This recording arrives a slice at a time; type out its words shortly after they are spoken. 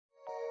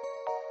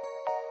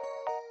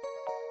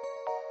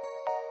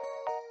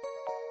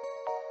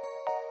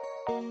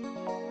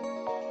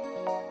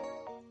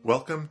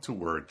Welcome to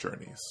Word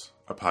Journeys,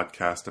 a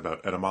podcast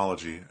about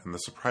etymology and the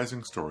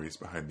surprising stories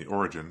behind the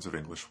origins of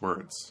English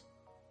words.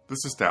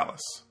 This is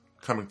Dallas,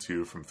 coming to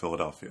you from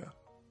Philadelphia.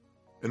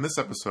 In this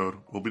episode,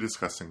 we'll be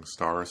discussing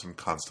stars and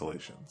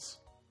constellations.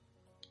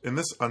 In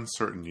this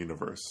uncertain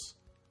universe,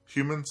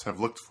 humans have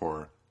looked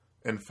for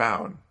and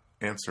found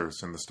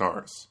answers in the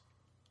stars.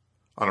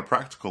 On a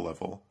practical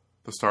level,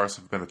 the stars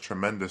have been a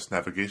tremendous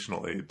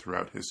navigational aid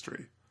throughout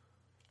history,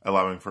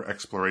 allowing for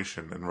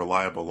exploration and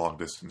reliable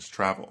long-distance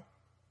travel.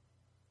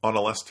 On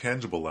a less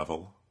tangible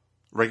level,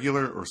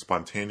 regular or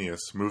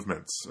spontaneous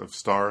movements of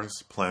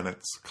stars,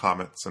 planets,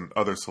 comets, and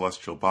other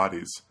celestial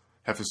bodies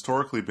have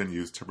historically been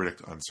used to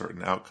predict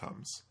uncertain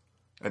outcomes,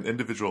 and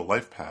individual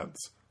life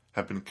paths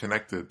have been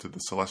connected to the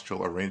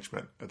celestial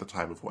arrangement at the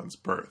time of one's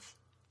birth.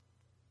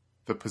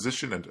 The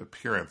position and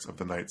appearance of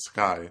the night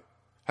sky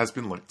has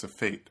been linked to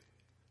fate,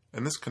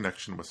 and this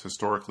connection was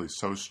historically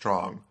so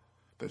strong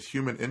that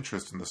human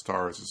interest in the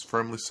stars is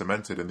firmly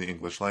cemented in the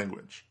English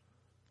language.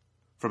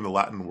 From the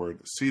Latin word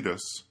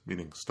sidus,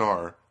 meaning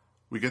star,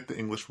 we get the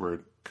English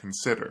word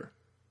consider,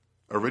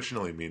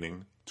 originally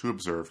meaning to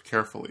observe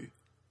carefully.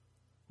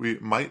 We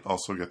might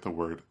also get the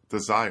word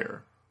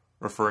desire,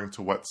 referring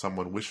to what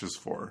someone wishes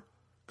for,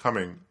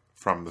 coming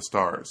from the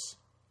stars.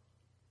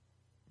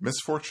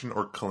 Misfortune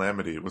or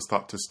calamity was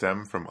thought to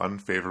stem from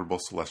unfavorable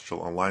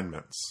celestial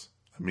alignments,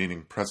 a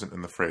meaning present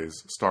in the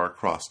phrase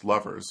star-crossed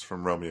lovers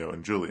from Romeo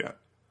and Juliet,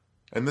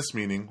 and this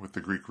meaning, with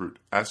the Greek root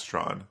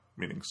astron,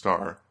 meaning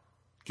star,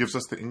 gives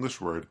us the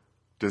English word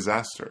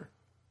disaster,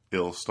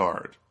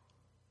 ill-starred.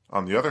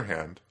 On the other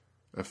hand,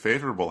 a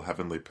favorable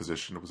heavenly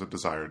position was a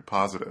desired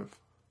positive.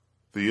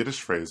 The Yiddish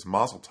phrase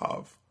mazel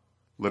tov,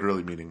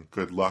 literally meaning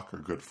good luck or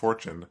good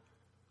fortune,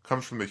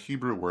 comes from the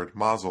Hebrew word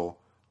mazel,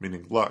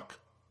 meaning luck,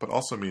 but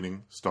also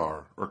meaning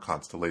star or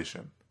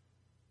constellation.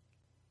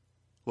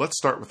 Let's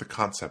start with the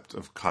concept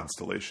of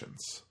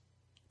constellations.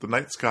 The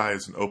night sky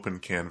is an open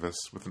canvas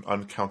with an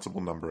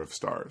uncountable number of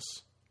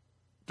stars.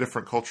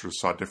 Different cultures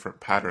saw different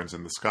patterns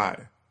in the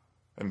sky,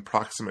 and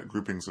proximate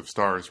groupings of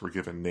stars were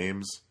given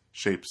names,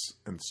 shapes,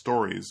 and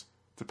stories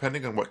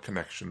depending on what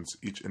connections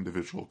each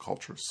individual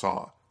culture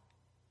saw.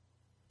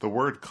 The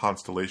word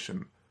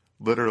constellation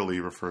literally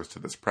refers to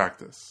this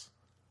practice,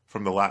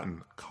 from the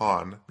Latin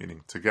con,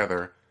 meaning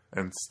together,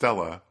 and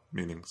stella,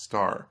 meaning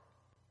star.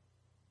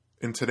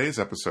 In today's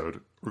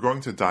episode, we're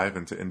going to dive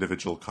into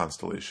individual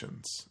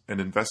constellations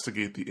and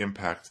investigate the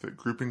impact that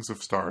groupings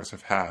of stars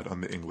have had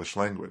on the English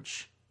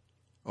language.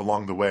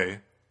 Along the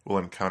way, we'll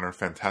encounter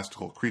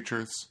fantastical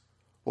creatures,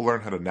 we'll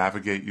learn how to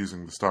navigate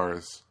using the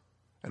stars,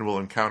 and we'll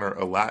encounter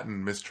a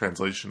Latin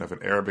mistranslation of an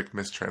Arabic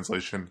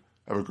mistranslation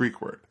of a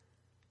Greek word.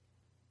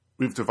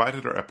 We've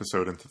divided our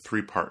episode into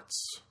 3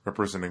 parts,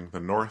 representing the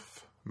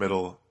north,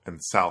 middle,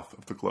 and south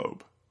of the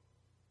globe.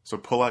 So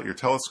pull out your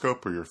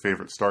telescope or your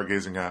favorite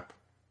stargazing app,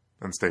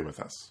 and stay with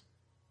us.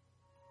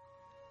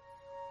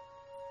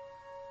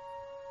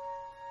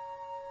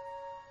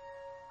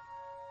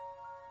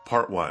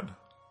 Part 1.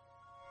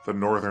 The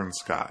Northern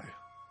Sky.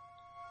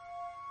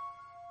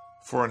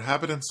 For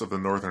inhabitants of the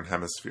Northern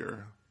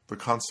Hemisphere, the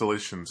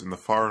constellations in the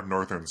far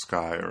northern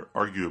sky are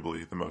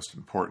arguably the most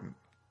important.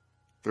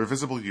 They're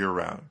visible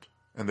year-round,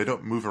 and they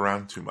don't move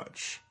around too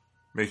much,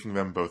 making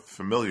them both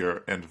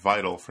familiar and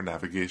vital for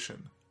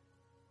navigation.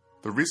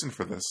 The reason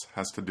for this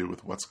has to do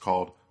with what's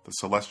called the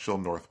celestial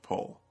North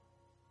Pole.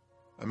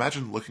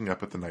 Imagine looking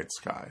up at the night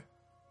sky.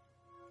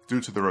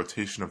 Due to the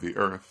rotation of the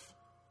Earth,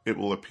 it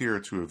will appear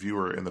to a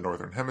viewer in the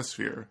Northern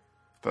Hemisphere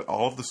that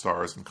all of the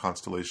stars and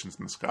constellations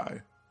in the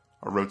sky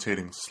are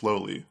rotating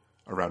slowly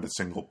around a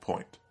single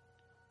point,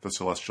 the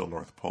celestial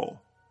North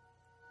Pole.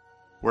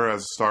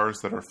 Whereas stars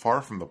that are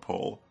far from the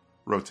pole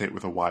rotate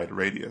with a wide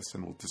radius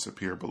and will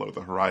disappear below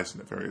the horizon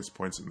at various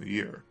points in the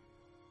year.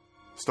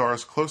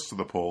 Stars close to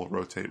the pole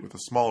rotate with a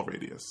small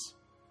radius,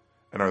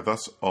 and are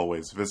thus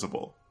always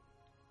visible.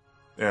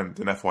 And,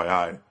 an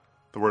FYI,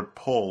 the word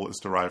pole is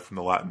derived from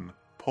the Latin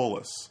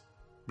polus,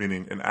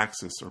 meaning an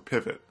axis or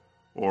pivot,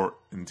 or,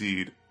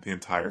 indeed, the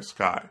entire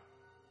sky.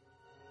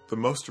 The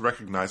most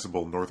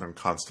recognizable northern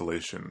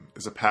constellation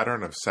is a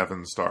pattern of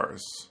 7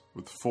 stars,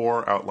 with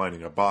 4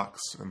 outlining a box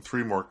and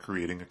 3 more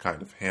creating a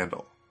kind of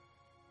handle.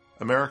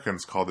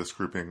 Americans call this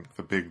grouping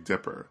the Big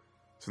Dipper,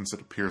 since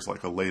it appears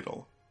like a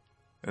ladle,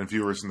 and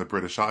viewers in the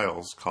British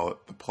Isles call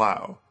it the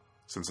Plough,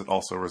 since it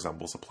also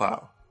resembles a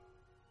plough.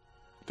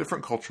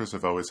 Different cultures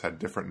have always had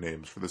different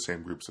names for the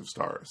same groups of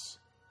stars.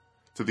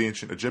 To the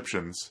ancient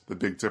Egyptians, the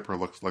Big Dipper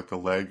looked like the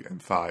leg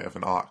and thigh of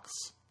an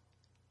ox.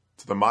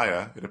 To the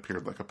Maya, it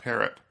appeared like a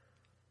parrot.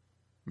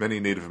 Many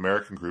Native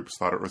American groups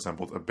thought it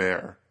resembled a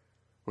bear,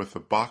 with the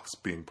box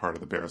being part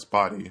of the bear's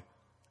body,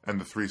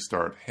 and the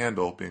 3-starred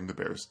handle being the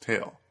bear's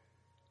tail.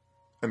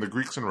 And the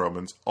Greeks and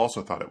Romans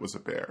also thought it was a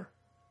bear,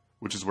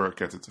 which is where it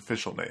gets its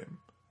official name,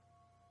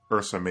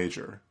 Ursa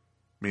Major,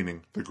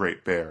 meaning the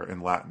Great Bear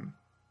in Latin.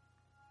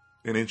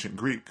 In ancient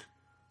Greek,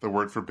 the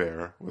word for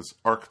bear was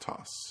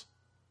Arctos,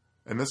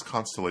 and this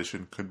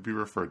constellation could be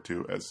referred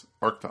to as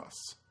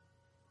Arctos.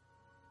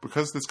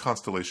 Because this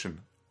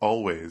constellation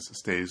always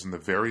stays in the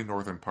very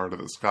northern part of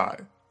the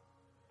sky.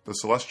 The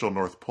celestial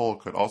North Pole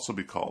could also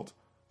be called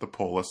the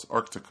Polus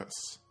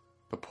Arcticus,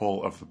 the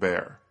pole of the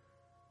bear.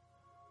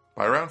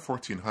 By around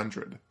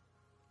 1400,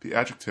 the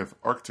adjective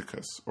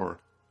Arcticus, or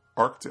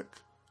Arctic,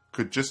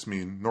 could just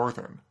mean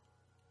northern,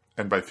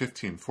 and by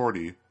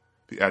 1540,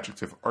 the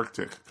adjective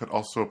Arctic could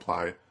also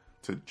apply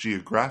to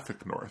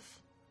geographic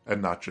north,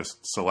 and not just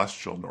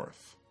celestial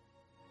north.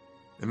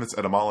 In this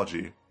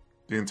etymology,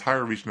 the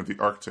entire region of the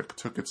Arctic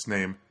took its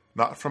name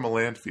not from a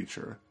land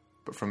feature,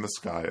 but from the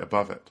sky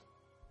above it.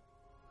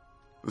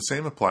 The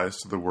same applies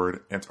to the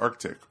word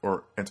Antarctic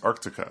or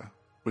Antarctica,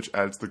 which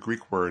adds the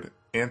Greek word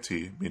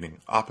anti, meaning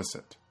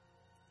opposite.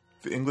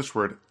 The English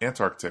word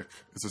Antarctic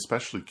is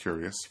especially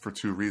curious for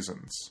two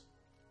reasons.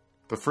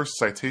 The first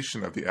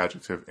citation of the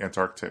adjective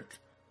Antarctic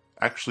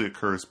actually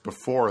occurs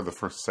before the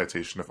first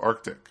citation of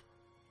Arctic,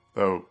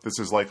 though this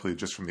is likely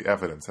just from the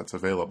evidence that's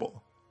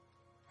available.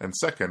 And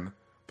second,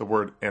 the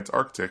word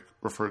Antarctic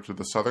referred to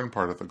the southern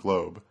part of the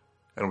globe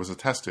and was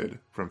attested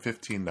from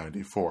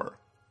 1594,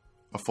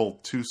 a full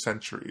 2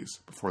 centuries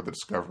before the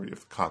discovery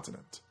of the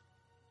continent.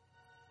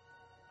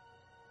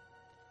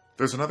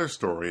 There's another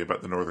story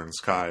about the northern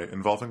sky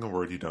involving a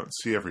word you don't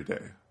see every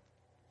day.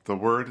 The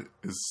word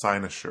is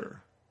cynosure,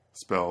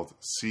 spelled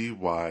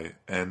Cynosure.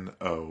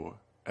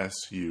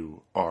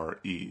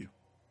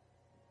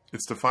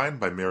 It's defined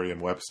by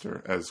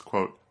Merriam-Webster as,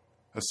 quote,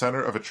 a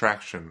center of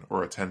attraction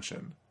or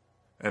attention,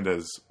 and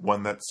as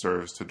one that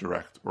serves to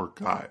direct or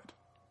guide.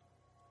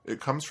 It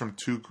comes from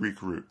 2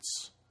 Greek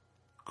roots,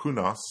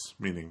 kunos,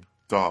 meaning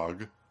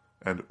dog,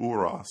 and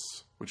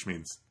ouros, which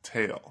means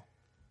tail.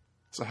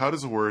 So how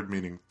does a word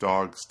meaning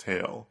dog's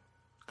tail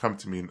come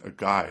to mean a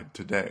guide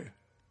today?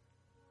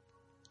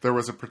 There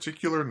was a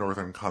particular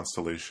northern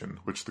constellation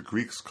which the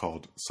Greeks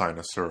called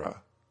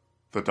Cynosura,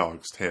 the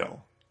dog's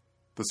tail,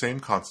 the same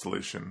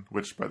constellation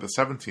which by the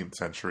 17th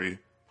century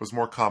was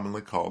more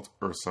commonly called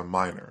Ursa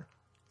Minor,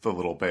 the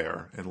little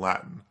bear in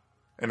Latin,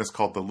 and is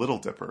called the Little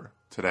Dipper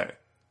today.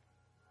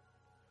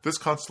 This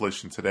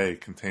constellation today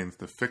contains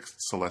the fixed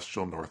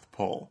celestial North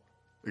Pole,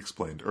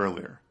 explained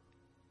earlier.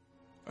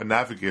 A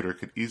navigator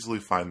could easily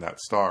find that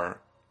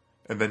star,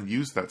 and then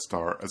use that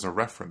star as a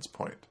reference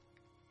point.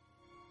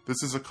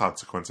 This is a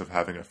consequence of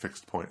having a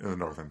fixed point in the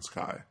northern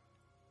sky.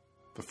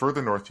 The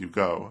further north you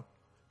go,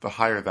 the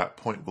higher that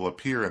point will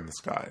appear in the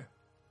sky,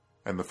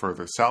 and the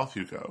further south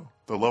you go,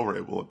 the lower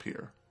it will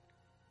appear.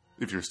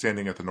 If you're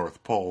standing at the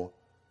North Pole,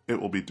 it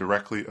will be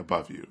directly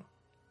above you.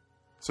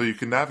 So you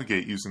can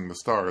navigate using the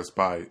stars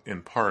by,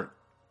 in part,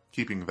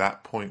 keeping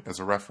that point as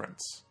a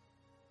reference.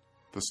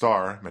 The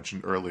star,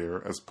 mentioned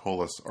earlier as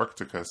Polus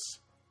Arcticus,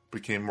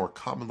 became more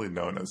commonly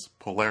known as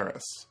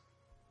Polaris,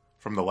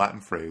 from the Latin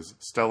phrase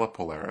Stella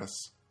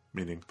Polaris,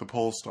 meaning the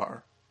pole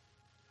star.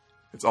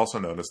 It's also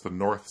known as the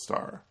North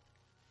Star.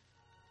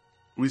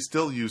 We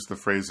still use the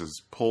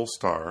phrases pole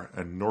star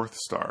and North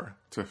Star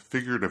to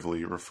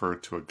figuratively refer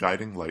to a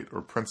guiding light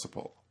or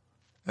principle,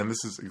 and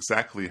this is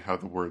exactly how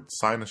the word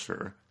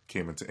cynosure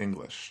came into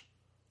English,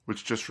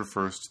 which just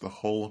refers to the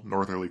whole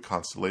northerly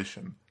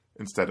constellation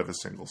instead of a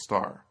single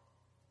star.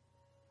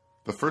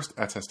 The first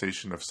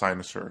attestation of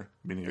cynosure,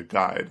 meaning a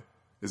guide,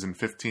 is in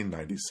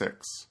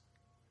 1596,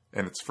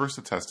 and it's first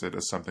attested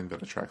as something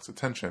that attracts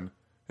attention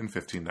in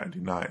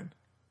 1599.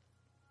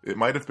 It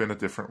might have been a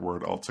different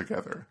word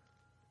altogether,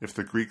 if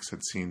the Greeks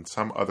had seen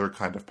some other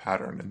kind of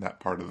pattern in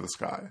that part of the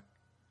sky,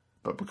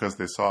 but because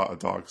they saw a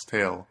dog's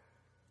tail,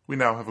 we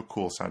now have a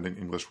cool-sounding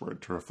English word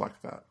to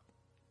reflect that.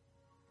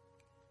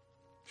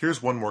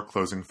 Here's one more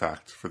closing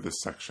fact for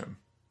this section.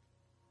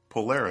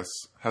 Polaris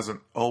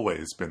hasn't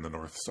always been the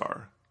North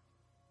Star.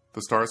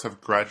 The stars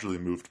have gradually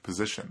moved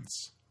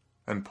positions,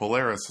 and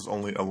Polaris has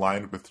only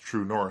aligned with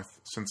true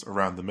north since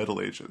around the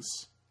Middle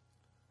Ages.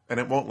 And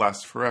it won't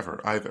last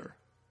forever either.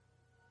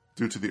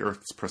 Due to the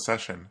Earth's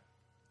precession,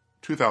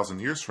 2,000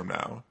 years from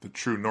now, the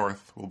true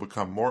north will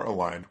become more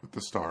aligned with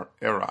the star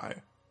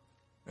Erai,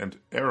 and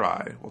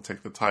Erai will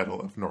take the title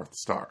of North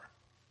Star.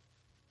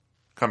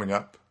 Coming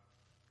up,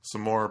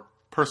 some more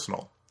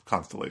personal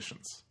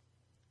constellations.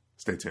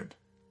 Stay tuned.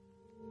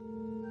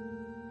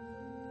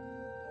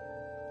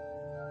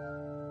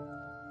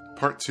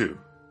 Part 2.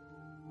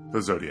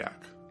 The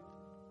Zodiac.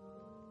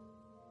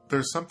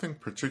 There's something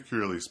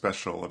particularly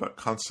special about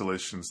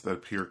constellations that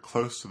appear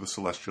close to the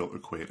celestial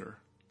equator.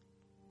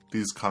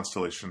 These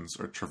constellations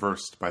are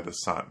traversed by the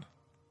sun.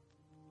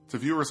 To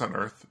viewers on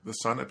Earth, the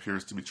sun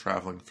appears to be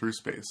traveling through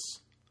space,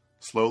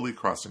 slowly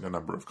crossing a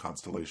number of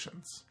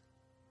constellations.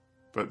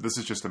 But this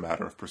is just a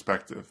matter of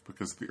perspective,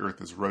 because the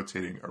Earth is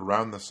rotating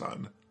around the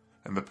sun,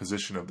 and the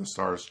position of the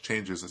stars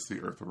changes as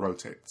the Earth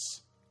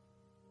rotates.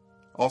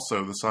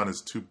 Also, the sun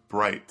is too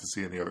bright to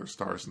see any other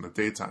stars in the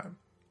daytime.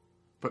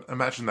 But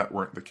imagine that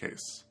weren't the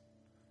case,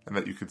 and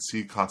that you could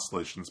see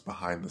constellations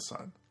behind the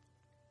sun.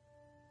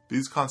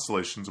 These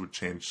constellations would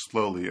change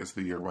slowly as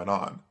the year went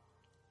on,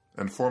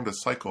 and formed a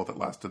cycle that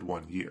lasted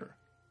 1 year.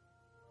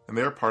 And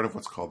they are part of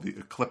what's called the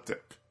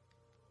ecliptic,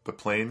 the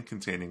plane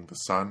containing the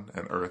sun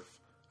and Earth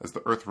as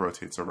the Earth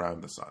rotates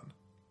around the sun.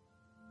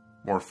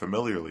 More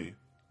familiarly,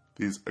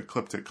 these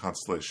ecliptic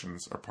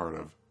constellations are part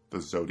of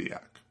the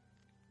zodiac.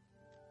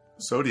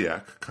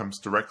 Zodiac comes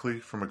directly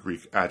from a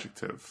Greek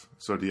adjective,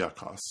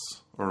 zodiakos,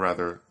 or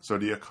rather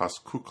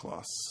zodiakos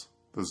kuklos,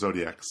 the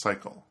zodiac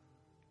cycle.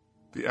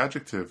 The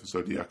adjective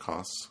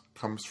zodiakos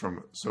comes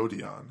from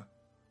zodion,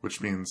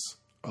 which means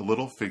a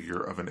little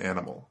figure of an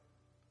animal,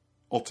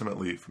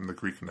 ultimately from the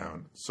Greek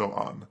noun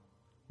zoon,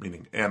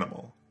 meaning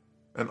animal,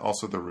 and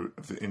also the root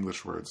of the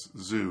English words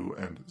zoo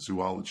and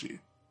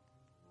zoology.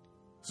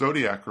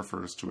 Zodiac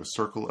refers to a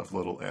circle of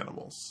little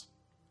animals,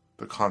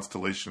 the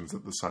constellations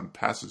that the sun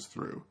passes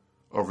through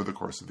over the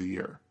course of the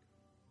year.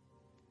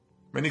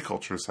 Many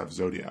cultures have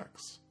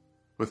zodiacs,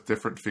 with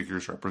different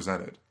figures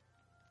represented.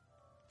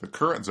 The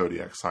current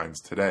zodiac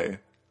signs today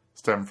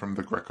stem from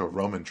the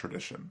Greco-Roman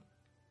tradition,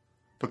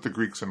 but the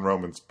Greeks and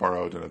Romans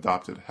borrowed and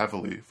adopted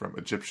heavily from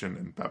Egyptian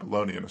and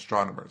Babylonian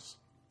astronomers,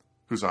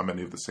 who saw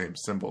many of the same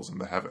symbols in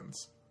the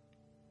heavens.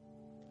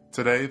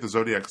 Today, the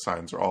zodiac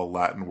signs are all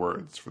Latin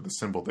words for the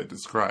symbol they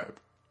describe.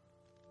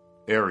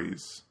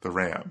 Aries, the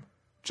ram,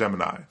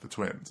 Gemini, the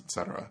twins,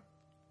 etc.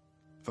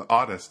 The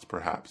oddest,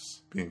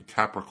 perhaps, being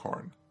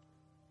Capricorn,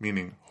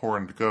 meaning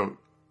horned goat,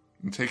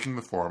 and taking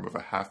the form of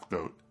a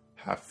half-goat,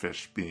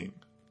 half-fish being.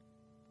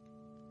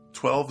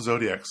 12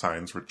 zodiac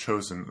signs were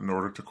chosen in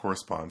order to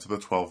correspond to the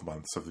 12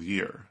 months of the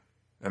year,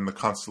 and the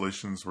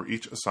constellations were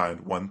each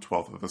assigned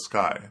 1/12 of the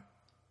sky,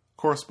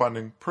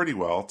 corresponding pretty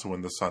well to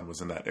when the sun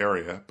was in that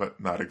area, but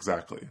not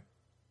exactly.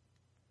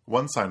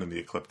 One sign in the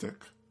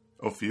ecliptic,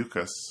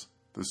 Ophiuchus,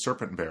 the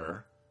serpent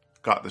bearer,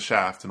 got the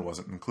shaft and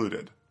wasn't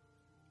included.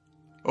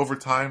 Over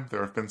time,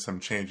 there have been some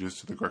changes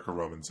to the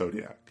Greco-Roman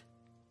zodiac.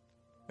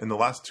 In the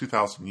last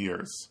 2,000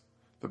 years,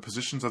 the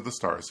positions of the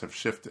stars have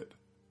shifted,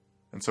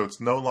 and so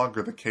it's no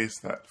longer the case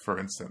that, for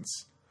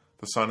instance,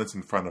 the sun is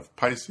in front of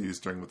Pisces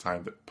during the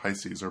time that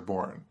Pisces are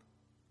born.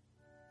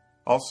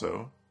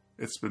 Also,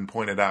 it's been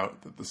pointed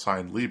out that the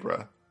sign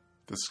Libra,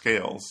 the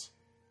scales,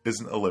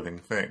 isn't a living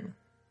thing,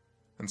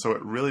 and so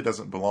it really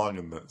doesn't belong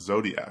in the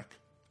zodiac,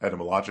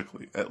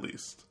 etymologically at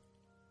least.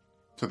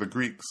 To the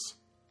Greeks,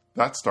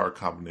 that star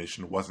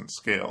combination wasn't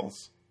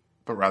scales,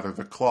 but rather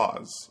the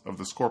claws of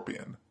the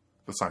scorpion,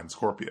 the sign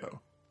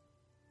Scorpio.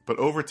 But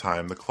over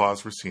time, the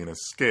claws were seen as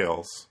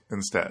scales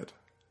instead,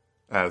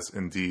 as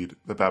indeed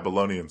the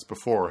Babylonians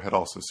before had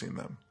also seen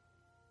them.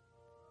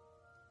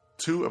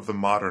 Two of the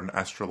modern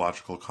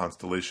astrological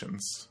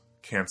constellations,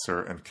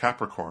 Cancer and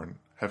Capricorn,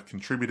 have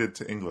contributed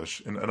to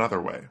English in another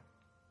way.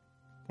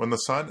 When the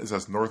sun is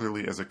as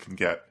northerly as it can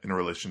get in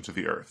relation to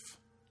the Earth,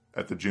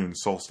 at the June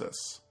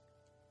solstice,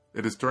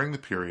 it is during the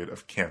period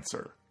of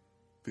Cancer,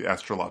 the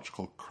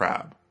astrological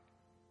crab.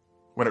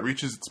 When it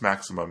reaches its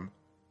maximum,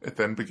 it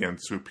then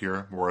begins to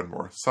appear more and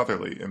more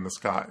southerly in the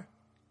sky.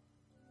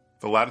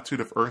 The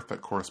latitude of Earth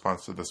that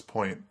corresponds to this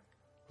point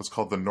was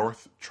called the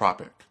North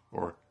Tropic,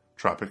 or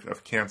Tropic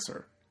of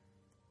Cancer.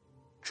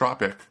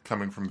 Tropic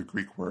coming from the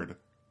Greek word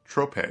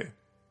trope,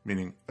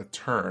 meaning a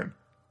turn,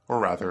 or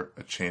rather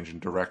a change in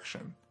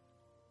direction.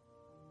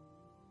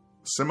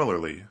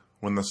 Similarly,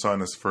 when the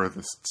sun is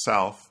furthest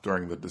south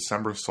during the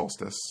December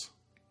solstice,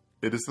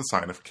 it is the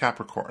sign of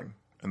Capricorn,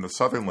 and the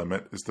southern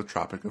limit is the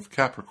Tropic of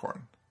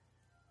Capricorn.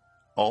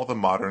 All the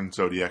modern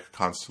zodiac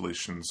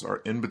constellations are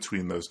in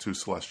between those two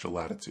celestial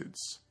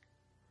latitudes.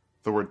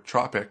 The word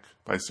tropic,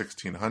 by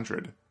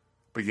 1600,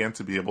 began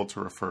to be able to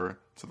refer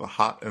to the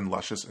hot and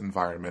luscious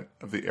environment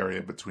of the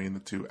area between the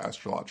two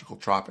astrological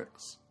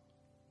tropics.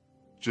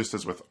 Just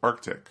as with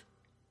Arctic,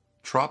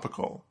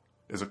 tropical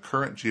is a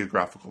current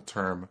geographical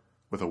term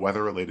with a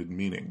weather-related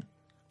meaning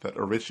that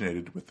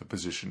originated with the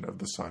position of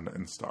the sun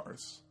and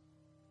stars.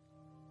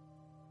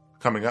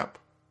 Coming up,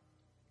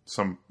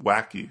 some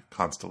wacky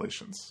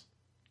constellations.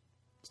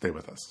 Stay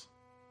with us.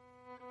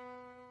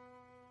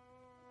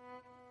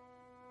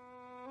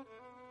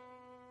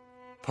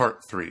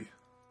 Part 3.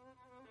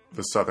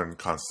 The Southern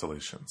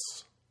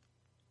Constellations.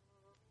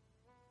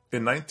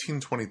 In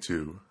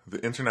 1922,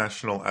 the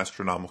International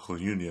Astronomical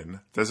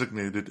Union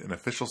designated an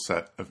official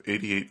set of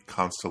 88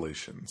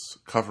 constellations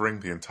covering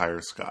the entire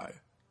sky,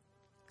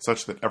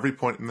 such that every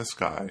point in the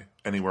sky,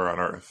 anywhere on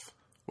Earth,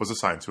 was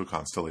assigned to a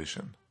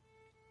constellation.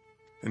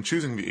 In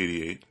choosing the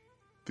 88,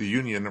 the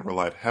Union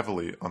relied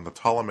heavily on the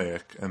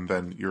Ptolemaic and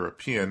then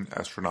European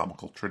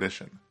astronomical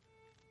tradition.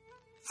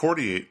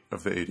 48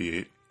 of the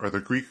 88 are the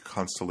Greek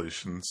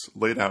constellations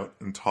laid out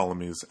in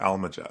Ptolemy's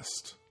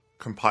Almagest,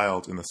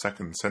 compiled in the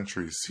 2nd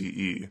century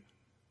CE,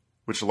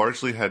 which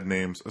largely had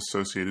names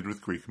associated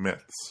with Greek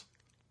myths.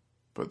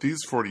 But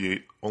these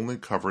 48 only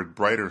covered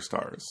brighter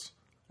stars,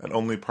 and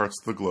only parts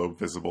of the globe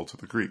visible to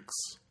the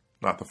Greeks,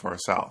 not the far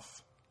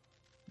south.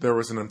 There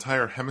was an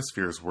entire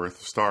hemisphere's worth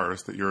of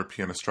stars that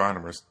European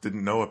astronomers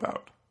didn't know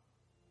about.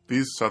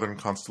 These southern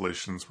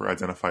constellations were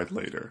identified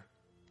later,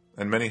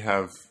 and many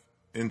have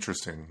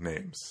interesting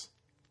names.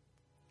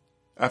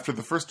 After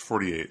the first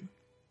 48,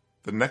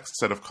 the next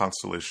set of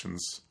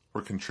constellations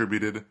were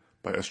contributed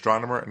by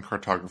astronomer and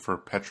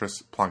cartographer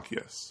Petrus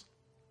Plancius.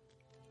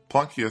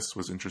 Plancius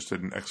was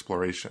interested in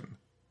exploration,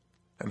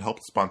 and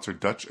helped sponsor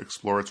Dutch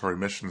exploratory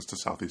missions to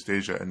Southeast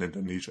Asia and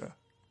Indonesia.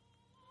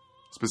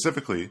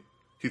 Specifically,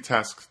 he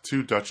tasked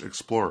two Dutch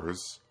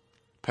explorers,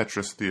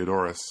 Petrus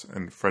Theodorus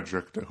and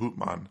Frederick de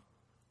Houtman,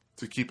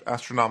 to keep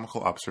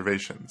astronomical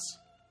observations,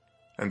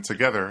 and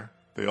together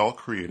they all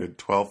created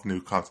 12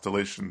 new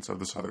constellations of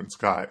the southern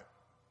sky.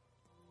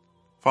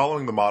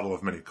 Following the model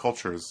of many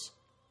cultures,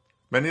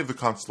 many of the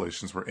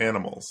constellations were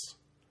animals,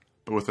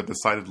 but with a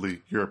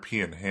decidedly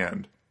European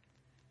hand.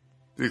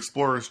 The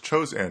explorers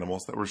chose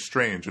animals that were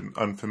strange and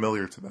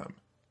unfamiliar to them,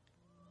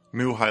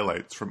 new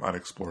highlights from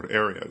unexplored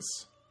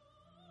areas.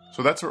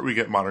 So that's where we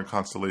get modern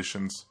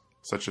constellations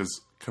such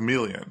as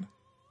Chameleon,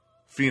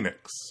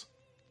 Phoenix,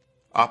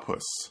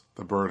 Opus,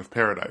 the bird of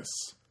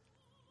paradise,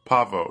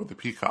 Pavo, the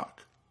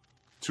peacock,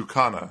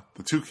 Tucana,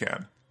 the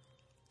toucan,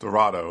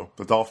 Dorado,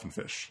 the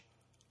dolphinfish,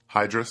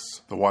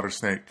 Hydrus, the water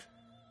snake,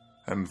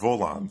 and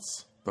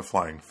Volans, the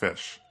flying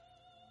fish.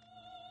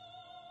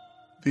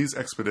 These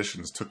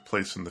expeditions took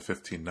place in the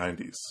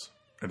 1590s,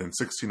 and in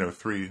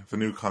 1603 the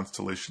new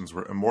constellations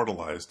were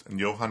immortalized in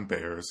Johann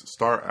Bayer's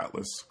star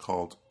atlas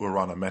called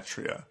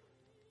Uranometria,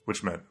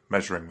 which meant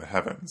measuring the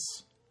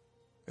heavens.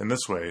 In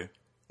this way,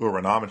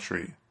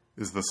 uranometry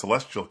is the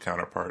celestial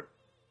counterpart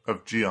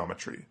of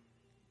geometry,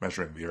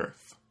 measuring the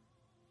earth.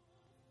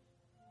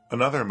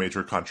 Another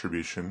major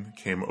contribution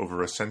came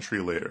over a century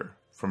later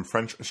from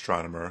French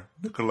astronomer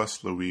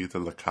Nicolas Louis de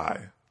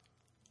Lacaille.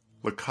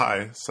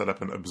 Lacaille set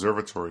up an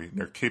observatory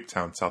near Cape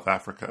Town, South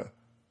Africa,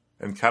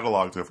 and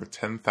catalogued over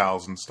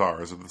 10,000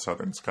 stars of the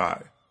southern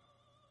sky.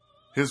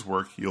 His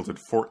work yielded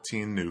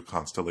 14 new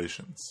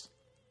constellations.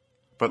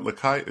 But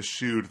Lacaille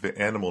eschewed the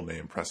animal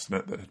name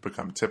precedent that had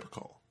become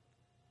typical.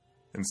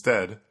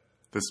 Instead,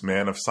 this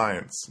man of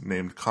science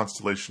named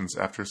constellations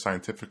after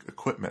scientific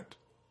equipment.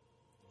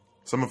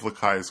 Some of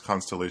Lacaille's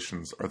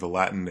constellations are the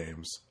Latin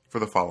names for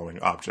the following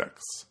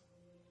objects: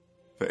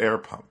 the air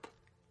pump,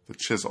 the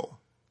chisel,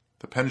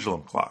 the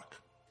pendulum clock,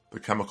 the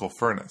chemical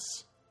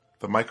furnace,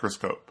 the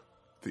microscope,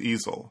 the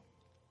easel,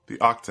 the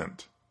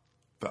octant,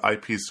 the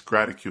eyepiece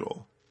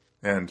graticule,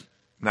 and,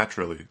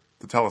 naturally,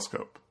 the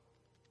telescope.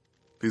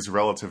 These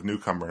relative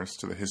newcomers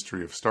to the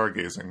history of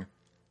stargazing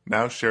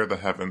now share the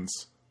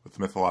heavens with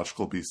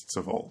mythological beasts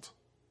of old.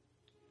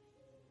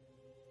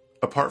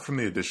 Apart from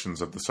the additions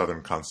of the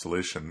southern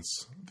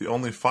constellations, the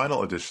only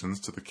final additions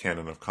to the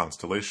canon of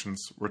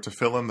constellations were to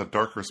fill in the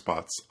darker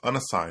spots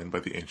unassigned by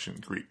the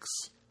ancient Greeks,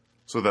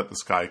 so that the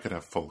sky could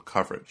have full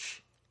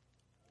coverage.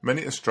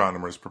 Many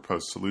astronomers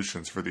proposed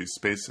solutions for these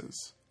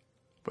spaces,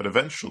 but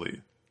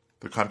eventually,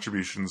 the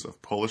contributions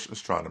of Polish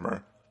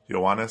astronomer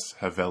Johannes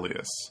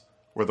Hevelius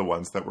were the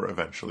ones that were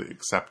eventually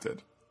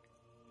accepted.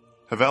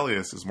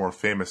 Hevelius is more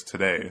famous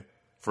today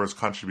for his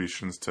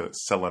contributions to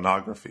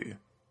selenography,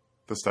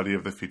 the study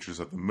of the features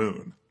of the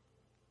moon,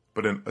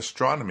 but in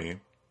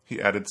astronomy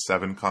he added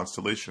 7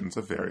 constellations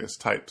of various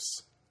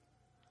types,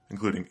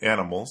 including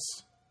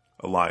animals,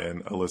 a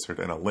lion, a lizard,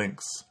 and a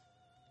lynx,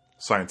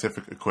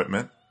 scientific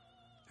equipment,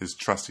 his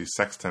trusty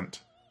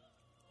sextant,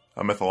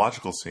 a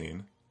mythological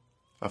scene,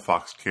 a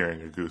fox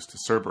carrying a goose to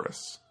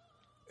Cerberus,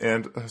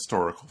 and a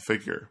historical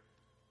figure.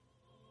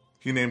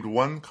 He named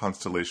one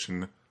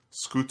constellation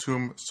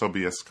Scutum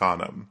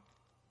Sobiescanum,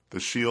 the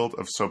Shield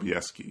of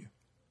Sobieski,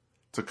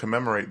 to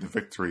commemorate the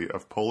victory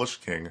of Polish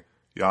King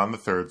Jan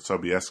III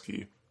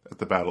Sobieski at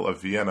the Battle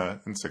of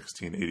Vienna in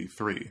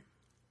 1683.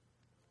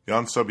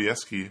 Jan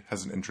Sobieski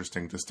has an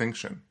interesting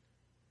distinction.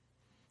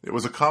 It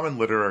was a common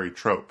literary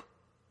trope,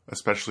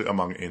 especially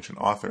among ancient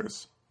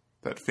authors,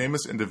 that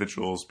famous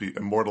individuals be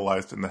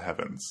immortalized in the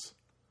heavens.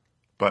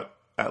 But,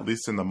 at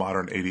least in the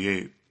modern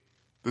 88,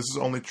 this is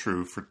only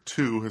true for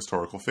 2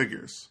 historical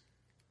figures: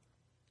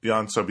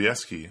 Jan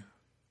Sobieski,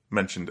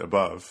 mentioned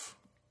above,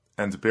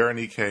 and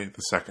Berenike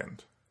II,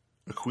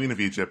 a queen of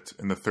Egypt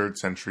in the 3rd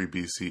century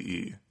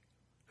BCE,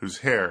 whose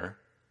hair,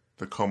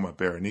 the Coma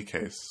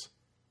Berenikes,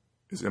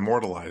 is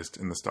immortalized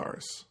in the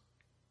stars.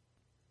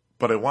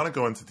 But I want to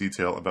go into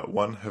detail about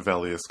one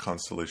Hevelius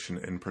constellation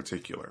in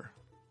particular,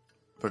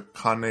 the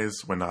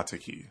Canes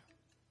Venatici,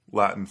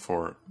 Latin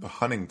for the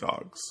hunting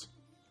dogs,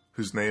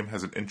 whose name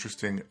has an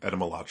interesting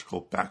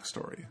etymological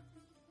backstory.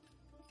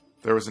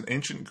 There was an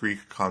ancient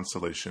Greek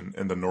constellation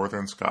in the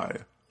northern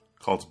sky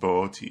called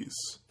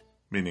Bootes,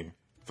 meaning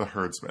the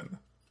herdsman,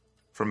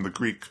 from the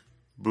Greek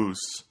bous,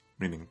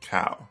 meaning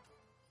cow.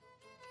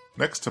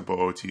 Next to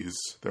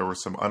Bootes, there were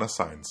some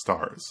unassigned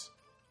stars,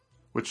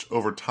 which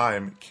over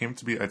time came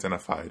to be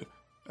identified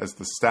as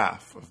the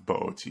staff of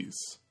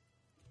Bootes.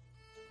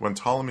 When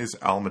Ptolemy's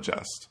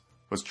Almagest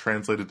was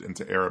translated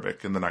into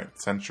Arabic in the 9th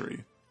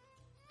century,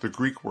 the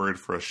Greek word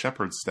for a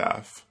shepherd's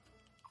staff,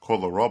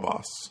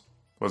 kolorobos,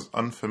 was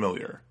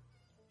unfamiliar,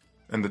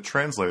 and the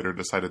translator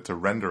decided to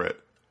render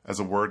it as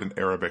a word in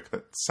Arabic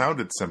that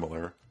sounded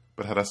similar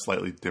but had a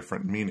slightly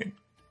different meaning.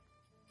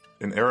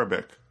 In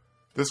Arabic,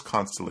 this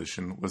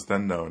constellation was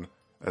then known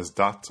as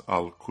Dat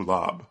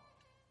al-Kulab,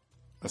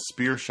 a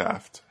spear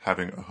shaft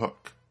having a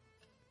hook.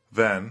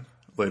 Then,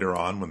 later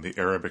on, when the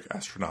Arabic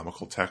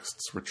astronomical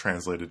texts were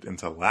translated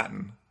into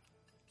Latin,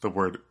 the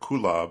word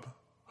kulab,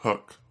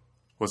 hook,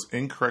 was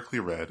incorrectly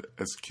read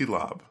as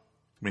kilab,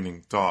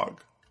 meaning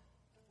dog,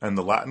 and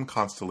the Latin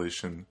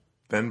constellation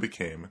then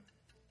became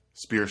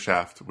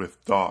Spearshaft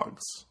with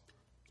dogs.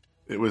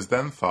 It was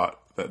then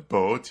thought that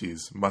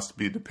Boötes must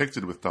be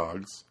depicted with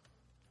dogs,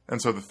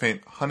 and so the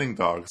faint hunting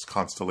dogs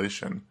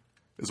constellation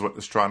is what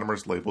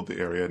astronomers labeled the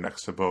area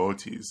next to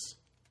Boötes,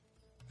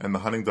 and the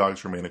hunting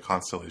dogs remain a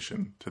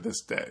constellation to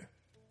this day.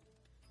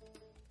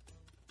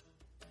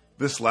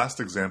 This last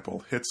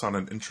example hits on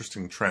an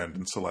interesting trend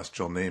in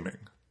celestial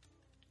naming.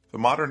 The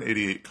modern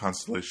 88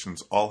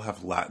 constellations all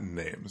have Latin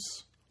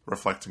names,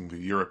 reflecting the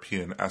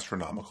European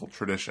astronomical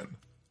tradition.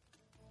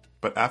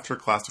 But after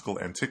classical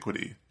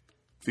antiquity,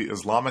 the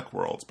Islamic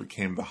world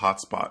became the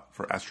hotspot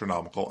for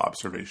astronomical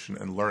observation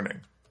and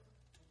learning.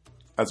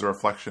 As a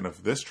reflection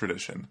of this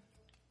tradition,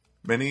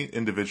 many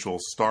individual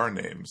star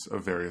names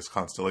of various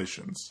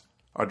constellations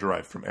are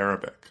derived from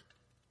Arabic.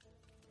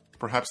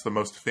 Perhaps the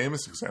most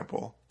famous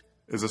example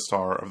is a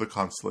star of the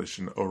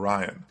constellation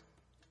Orion.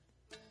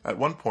 At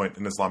one point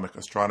in Islamic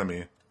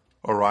astronomy,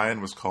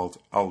 Orion was called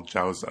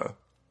Al-Jawza,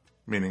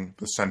 meaning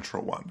the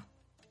central one,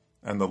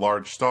 and the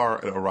large star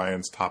at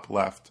Orion's top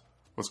left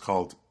was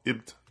called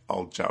Ibn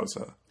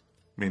al-Jawza,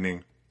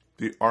 meaning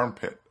the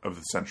armpit of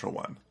the central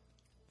one.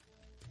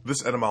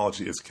 This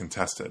etymology is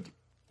contested,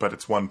 but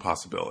it's one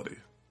possibility.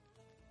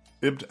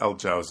 Ibn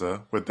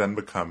al-Jawza would then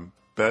become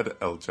Bed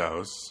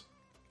el-Jawz,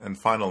 and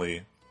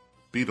finally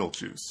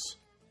Betelgeuse,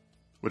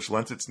 which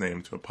lent its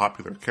name to a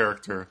popular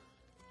character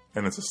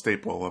and is a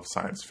staple of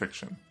science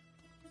fiction.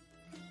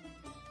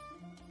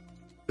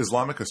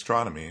 Islamic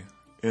astronomy,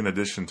 in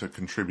addition to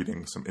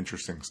contributing some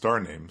interesting star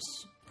names,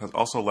 has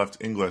also left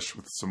English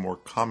with some more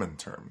common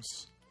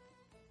terms.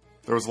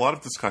 There was a lot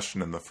of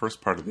discussion in the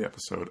first part of the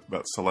episode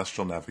about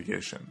celestial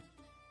navigation,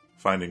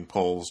 finding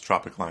poles,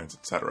 tropic lines,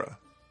 etc.,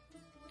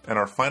 and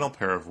our final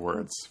pair of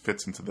words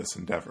fits into this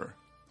endeavor.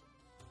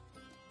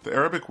 The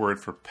Arabic word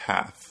for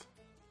path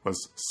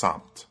was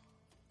samt,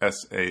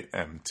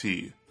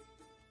 S-A-M-T,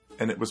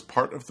 and it was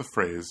part of the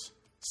phrase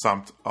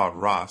samt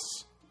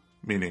ar-ras,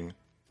 meaning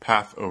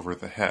path over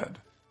the head.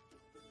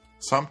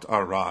 Samt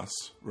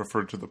ar-ras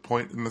referred to the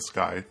point in the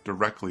sky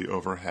directly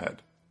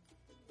overhead.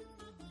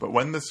 But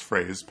when this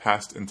phrase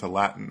passed into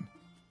Latin,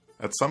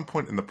 at some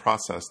point in the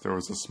process there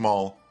was a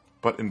small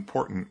but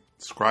important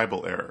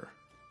scribal error.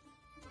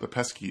 The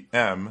pesky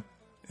M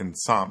in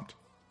samt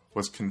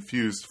was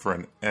confused for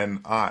an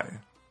N-I,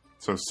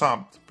 so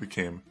samt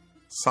became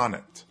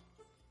sonnet,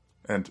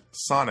 and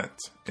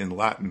sonnet in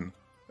Latin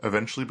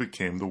eventually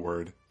became the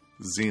word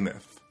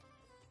zenith,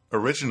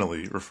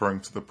 originally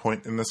referring to the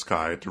point in the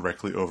sky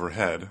directly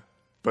overhead,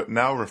 but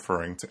now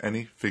referring to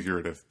any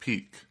figurative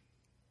peak.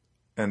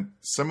 And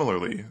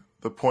similarly,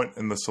 the point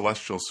in the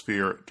celestial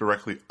sphere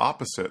directly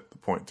opposite the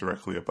point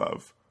directly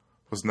above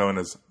was known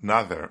as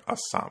Nadir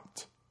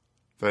as-Samt,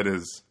 that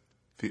is,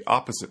 the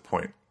opposite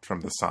point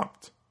from the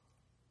Samt.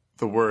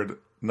 The word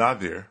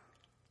Nadir,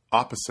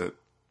 opposite,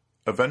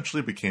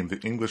 eventually became the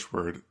English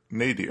word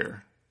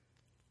nadir,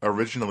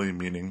 originally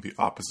meaning the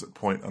opposite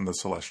point on the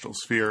celestial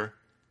sphere,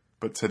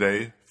 but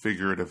today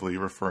figuratively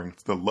referring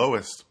to the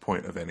lowest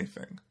point of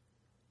anything.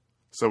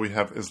 So we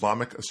have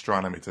Islamic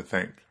astronomy to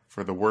thank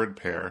for the word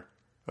pair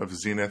of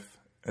zenith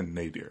and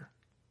nadir.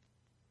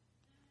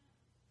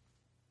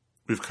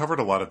 We've covered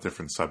a lot of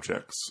different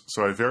subjects,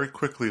 so I very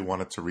quickly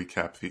wanted to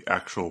recap the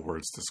actual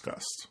words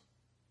discussed.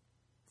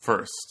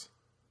 First,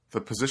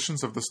 the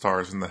positions of the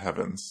stars in the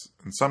heavens,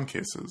 in some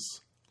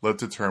cases, led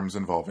to terms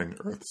involving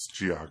Earth's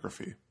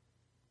geography,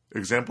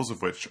 examples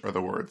of which are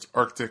the words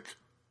Arctic,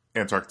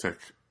 Antarctic,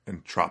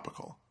 and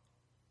tropical.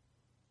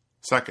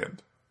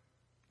 Second,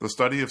 the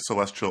study of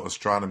celestial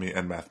astronomy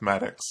and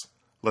mathematics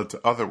led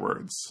to other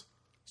words,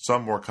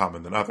 some more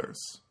common than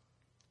others: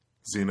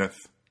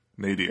 zenith,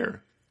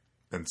 nadir,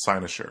 and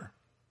cynosure.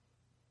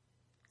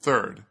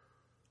 Third,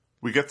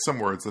 we get some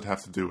words that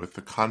have to do with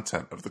the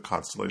content of the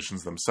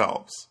constellations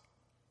themselves.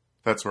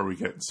 That's where we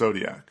get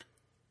zodiac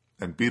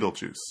and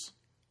Betelgeuse.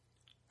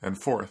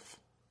 And fourth,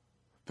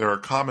 there are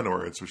common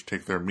words which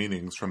take their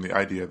meanings from the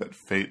idea that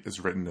fate is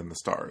written in the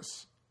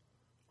stars.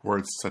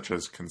 Words such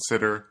as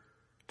consider,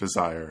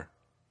 desire,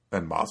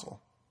 and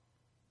mazel.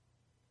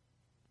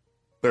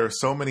 There are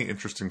so many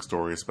interesting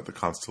stories about the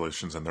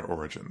constellations and their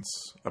origins,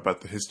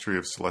 about the history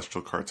of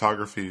celestial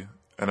cartography,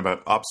 and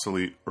about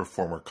obsolete or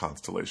former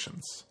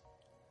constellations.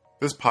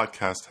 This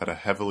podcast had a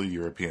heavily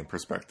European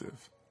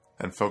perspective,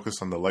 and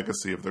focused on the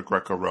legacy of the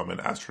Greco-Roman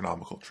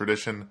astronomical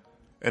tradition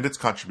and its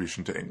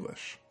contribution to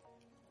English.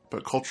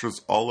 But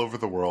cultures all over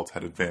the world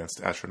had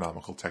advanced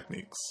astronomical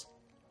techniques,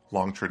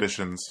 long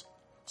traditions,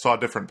 saw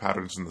different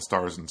patterns in the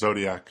stars and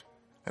zodiac,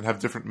 and have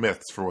different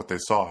myths for what they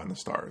saw in the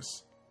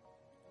stars.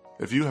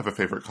 If you have a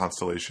favorite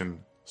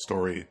constellation,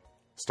 story,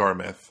 star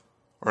myth,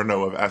 or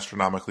know of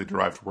astronomically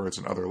derived words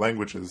in other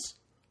languages,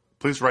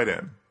 please write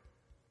in.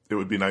 It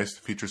would be nice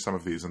to feature some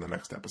of these in the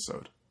next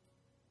episode.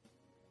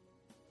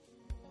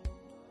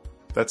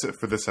 That's it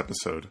for this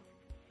episode.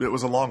 It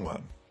was a long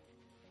one.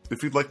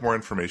 If you'd like more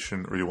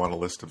information or you want a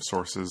list of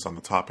sources on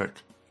the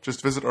topic,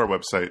 just visit our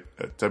website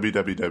at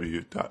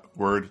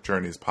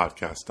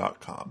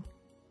www.wordjourneyspodcast.com.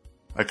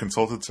 I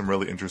consulted some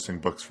really interesting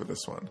books for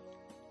this one.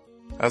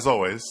 As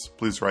always,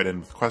 please write in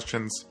with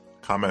questions,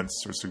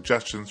 comments, or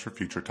suggestions for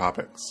future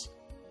topics.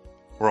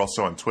 We're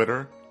also on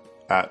Twitter,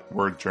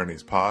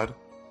 @WordJourneysPod,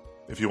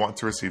 if you want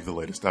to receive the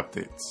latest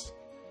updates.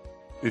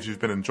 If you've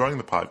been enjoying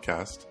the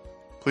podcast,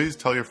 please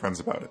tell your friends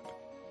about it.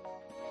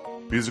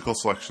 Musical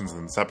selections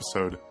in this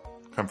episode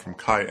come from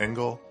Kai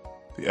Engel,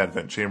 the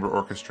Advent Chamber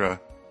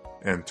Orchestra,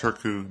 and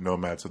Turku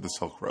Nomads of the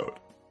Silk Road.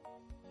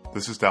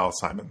 This is Dallas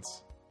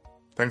Simons.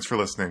 Thanks for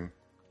listening,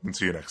 and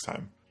see you next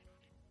time.